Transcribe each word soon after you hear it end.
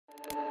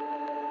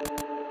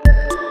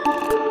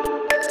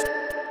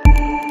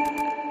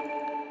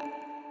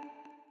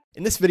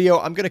In this video,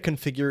 I'm going to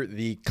configure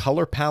the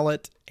color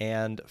palette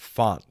and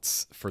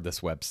fonts for this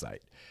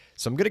website.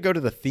 So I'm going to go to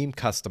the theme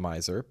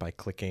customizer by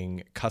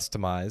clicking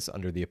Customize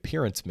under the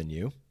Appearance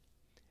menu.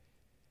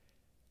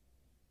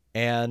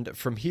 And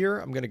from here,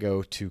 I'm going to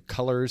go to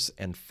Colors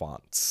and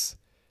Fonts.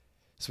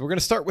 So we're going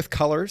to start with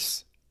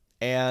colors,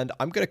 and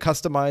I'm going to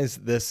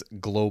customize this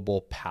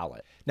global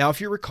palette. Now,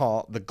 if you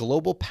recall, the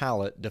global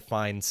palette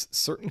defines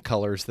certain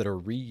colors that are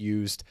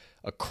reused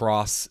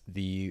across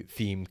the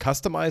theme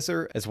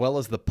customizer as well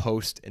as the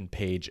post and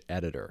page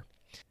editor.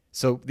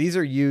 So these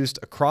are used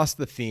across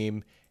the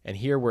theme, and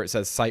here where it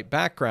says site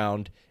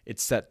background,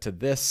 it's set to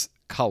this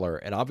color.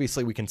 And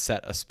obviously we can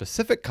set a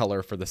specific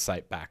color for the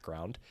site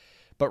background,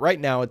 but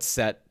right now it's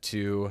set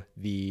to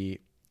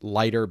the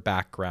lighter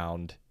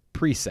background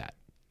preset,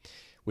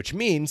 which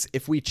means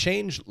if we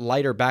change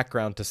lighter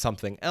background to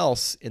something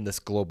else in this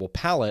global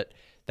palette,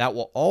 that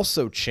will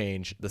also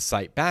change the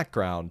site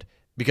background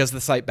because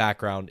the site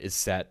background is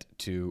set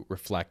to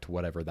reflect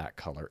whatever that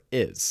color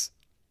is.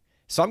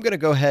 So I'm going to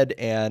go ahead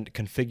and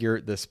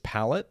configure this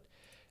palette.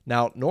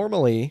 Now,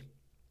 normally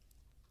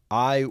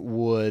I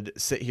would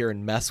sit here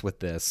and mess with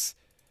this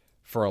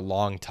for a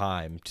long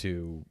time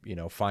to,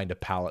 find a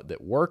palette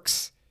that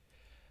works.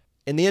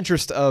 In the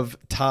interest of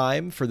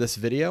time for this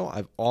video,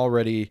 I've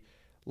already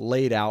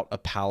laid out a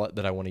palette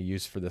that I want to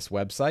use for this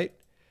website.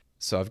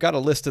 So I've got a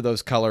list of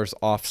those colors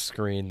off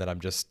screen that I'm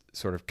just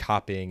sort of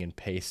copying and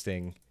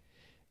pasting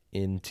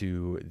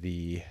into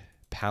the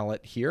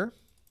palette here.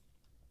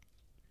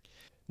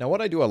 Now, what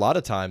I do a lot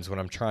of times when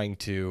I'm trying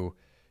to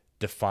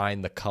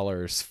define the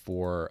colors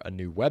for a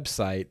new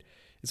website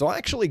is I'll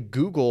actually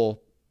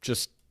Google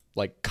just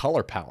like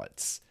color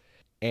palettes.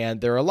 And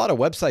there are a lot of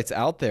websites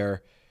out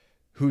there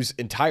whose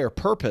entire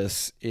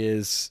purpose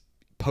is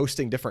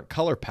posting different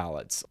color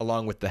palettes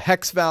along with the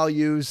hex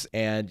values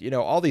and,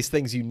 all these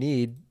things you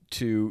need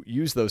to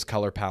use those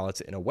color palettes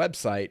in a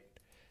website.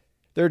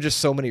 There are just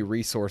so many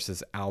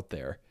resources out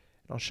there.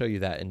 And I'll show you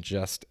that in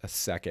just a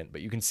second.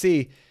 But you can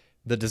see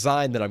the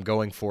design that I'm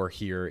going for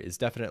here is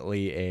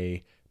definitely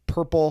a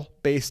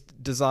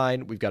purple-based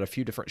design. We've got a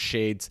few different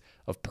shades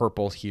of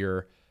purple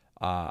here.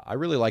 I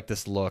really like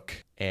this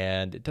look,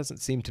 and it doesn't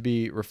seem to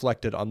be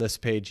reflected on this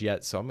page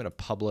yet, so I'm going to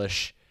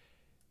publish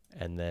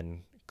and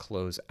then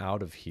close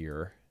out of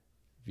here,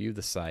 view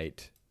the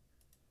site.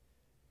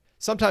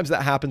 Sometimes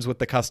that happens with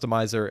the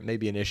customizer. It may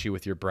be an issue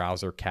with your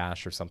browser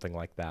cache or something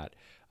like that.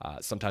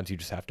 Sometimes you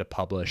just have to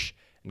publish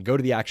and go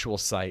to the actual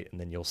site,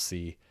 and then you'll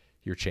see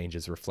your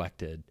changes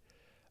reflected.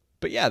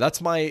 But yeah,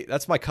 that's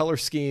my color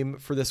scheme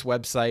for this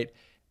website.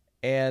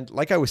 And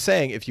like I was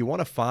saying, if you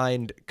want to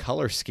find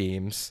color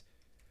schemes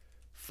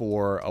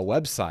for a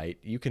website,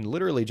 you can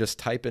literally just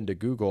type into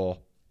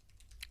Google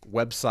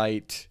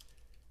website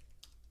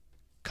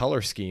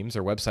color schemes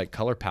or website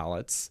color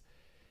palettes,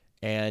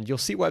 and you'll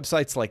see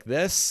websites like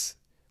this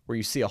where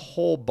you see a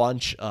whole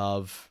bunch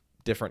of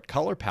different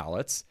color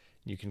palettes.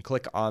 You can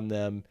click on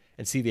them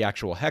and see the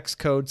actual hex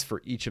codes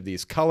for each of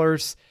these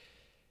colors,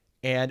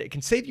 and it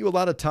can save you a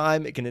lot of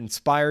time. It can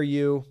inspire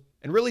you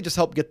and really just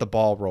help get the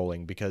ball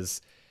rolling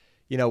because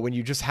when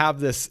you just have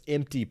this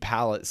empty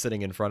palette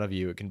sitting in front of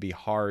you, it can be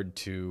hard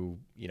to,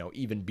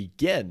 even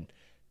begin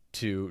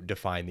to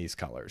define these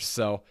colors.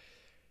 So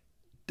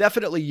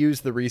definitely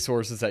use the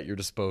resources at your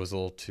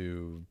disposal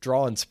to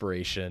draw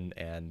inspiration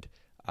and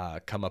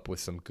come up with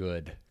some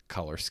good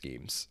color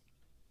schemes.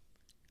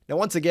 Now,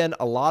 once again,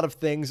 a lot of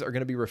things are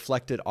going to be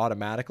reflected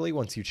automatically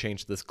once you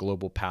change this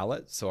global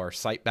palette. So our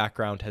site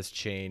background has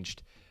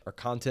changed. Our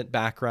content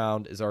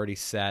background is already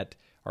set.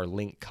 Our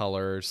link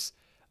colors.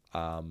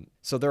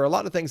 So there are a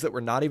lot of things that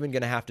we're not even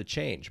going to have to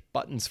change.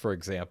 Buttons, for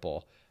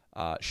example,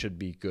 should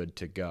be good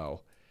to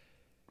go.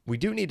 We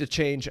do need to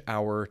change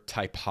our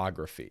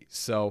typography.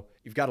 So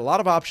you've got a lot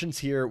of options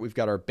here. We've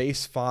got our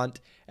base font,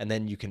 and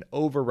then you can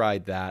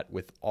override that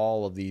with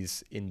all of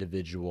these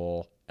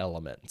individual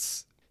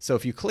elements. So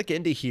if you click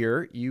into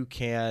here, you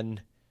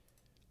can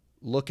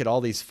look at all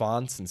these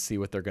fonts and see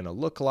what they're going to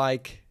look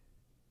like.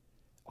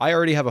 I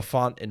already have a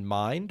font in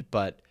mind,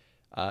 but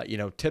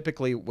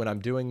typically when I'm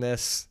doing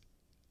this,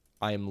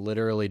 I'm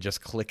literally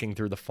just clicking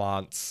through the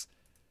fonts,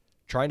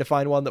 trying to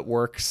find one that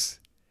works.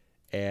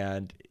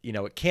 And,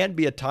 it can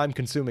be a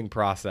time-consuming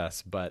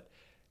process, but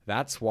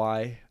that's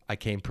why I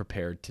came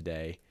prepared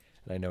today.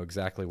 And I know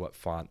exactly what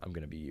font I'm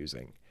going to be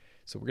using.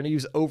 So we're going to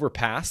use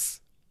Overpass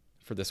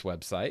for this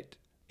website.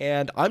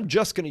 And I'm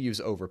just going to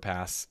use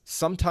Overpass.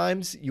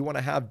 Sometimes you want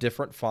to have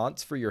different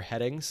fonts for your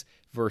headings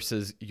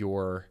versus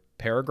your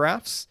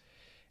paragraphs.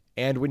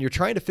 And when you're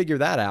trying to figure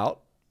that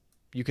out,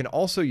 you can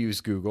also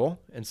use Google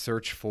and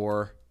search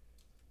for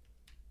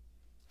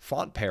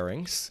font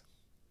pairings.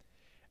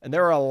 And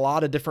there are a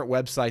lot of different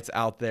websites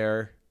out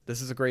there.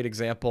 This is a great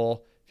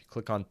example. If you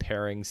click on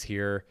pairings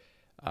here,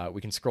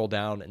 we can scroll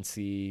down and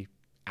see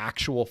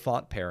actual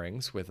font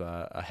pairings with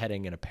a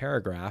heading and a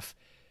paragraph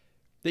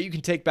that you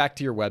can take back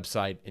to your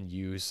website and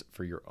use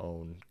for your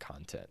own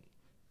content.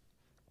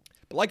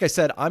 But like I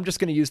said, I'm just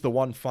going to use the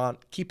one font,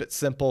 keep it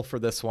simple for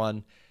this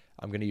one.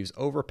 I'm going to use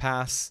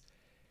Overpass.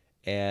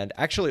 And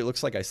actually, it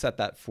looks like I set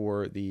that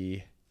for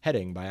the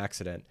heading by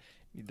accident.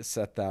 I need to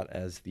set that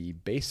as the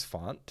base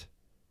font.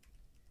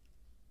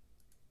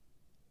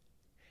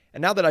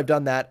 And now that I've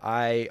done that,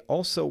 I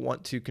also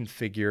want to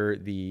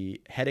configure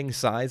the heading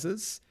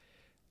sizes.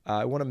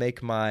 I want to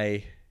make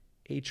my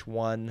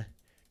H1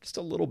 just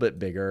a little bit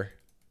bigger,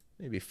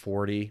 maybe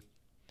 40.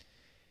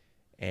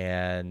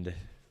 And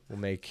we'll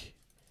make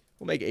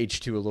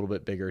H2 a little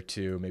bit bigger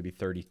too, maybe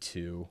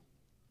 32.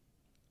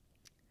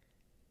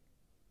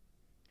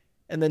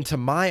 And then to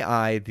my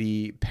eye,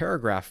 the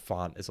paragraph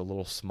font is a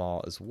little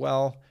small as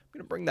well. I'm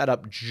going to bring that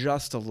up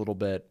just a little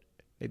bit,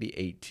 maybe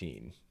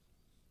 18.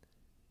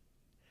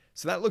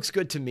 So that looks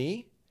good to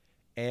me.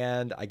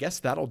 And I guess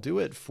that'll do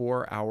it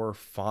for our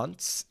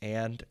fonts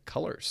and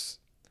colors.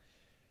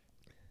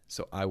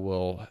 So I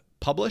will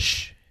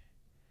publish.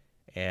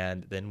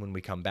 And then when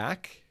we come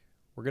back,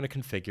 we're going to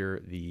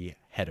configure the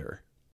header.